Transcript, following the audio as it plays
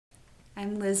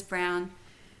I'm Liz Brown.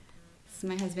 This is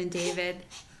my husband David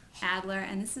Adler,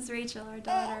 and this is Rachel, our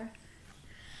daughter.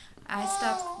 I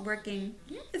stopped working.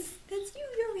 Yes, that's you.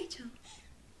 You're Rachel.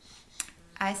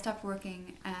 I stopped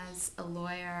working as a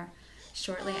lawyer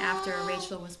shortly after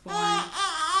Rachel was born.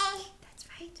 That's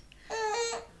right.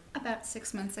 About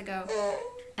 6 months ago.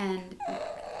 And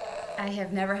I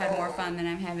have never had more fun than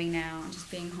I'm having now, just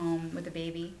being home with a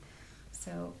baby.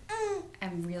 So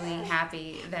I'm really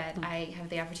happy that I have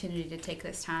the opportunity to take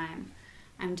this time.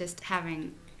 I'm just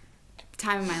having the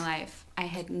time of my life. I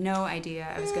had no idea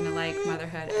I was going to like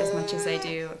motherhood as much as I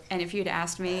do. And if you'd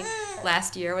asked me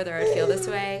last year whether I'd feel this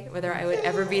way, whether I would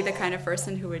ever be the kind of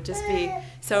person who would just be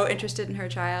so interested in her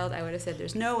child, I would have said,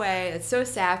 there's no way. It's so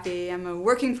sappy. I'm a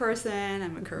working person.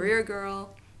 I'm a career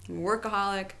girl. I'm a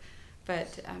workaholic.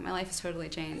 But my life has totally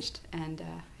changed, and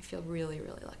I feel really,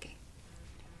 really lucky.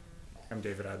 I'm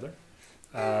David Adler,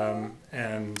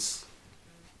 and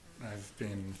I've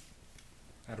been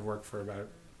out of work for about a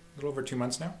little over 2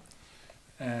 months now,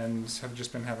 and have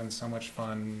just been having so much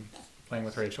fun playing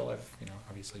with Rachel. I've,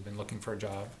 obviously been looking for a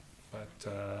job, but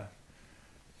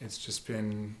it's just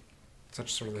been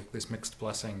such sort of like this mixed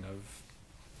blessing of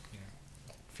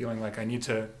feeling like I need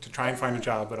to try and find a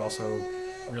job, but also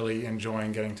really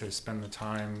enjoying getting to spend the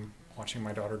time watching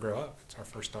my daughter grow up. It's our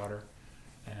first daughter.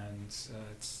 And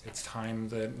it's time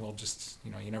that we'll just,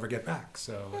 you never get back.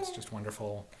 So it's just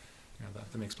wonderful,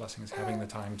 the mixed blessing is having the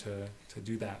time to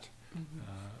do that.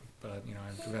 But,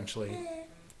 I eventually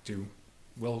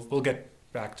we'll get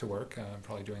back to work,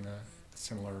 probably doing the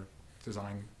similar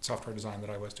software design that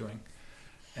I was doing.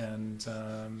 And,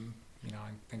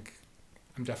 I think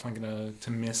I'm definitely going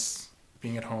to miss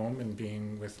being at home and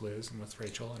being with Liz and with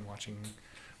Rachel and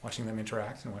watching them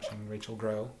interact and watching Rachel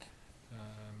grow.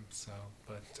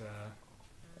 But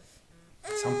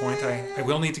at some point I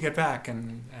will need to get back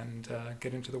and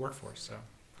get into the workforce, so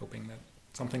hoping that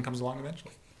something comes along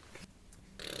eventually.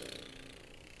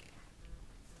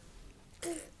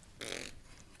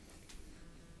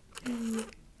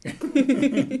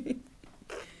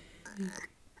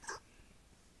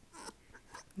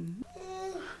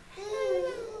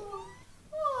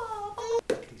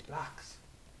 These blocks.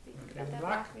 Think about that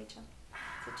block, Rachel.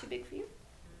 Is it too big for you?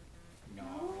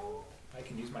 No. I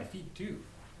can use my feet too.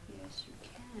 Yes, you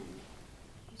can.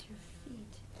 Use your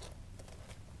feet.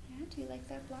 Yeah, do you like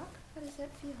that block? How does that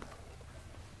feel?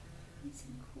 Nice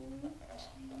and cool.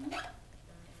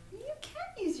 You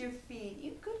can use your feet.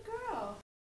 You good girl.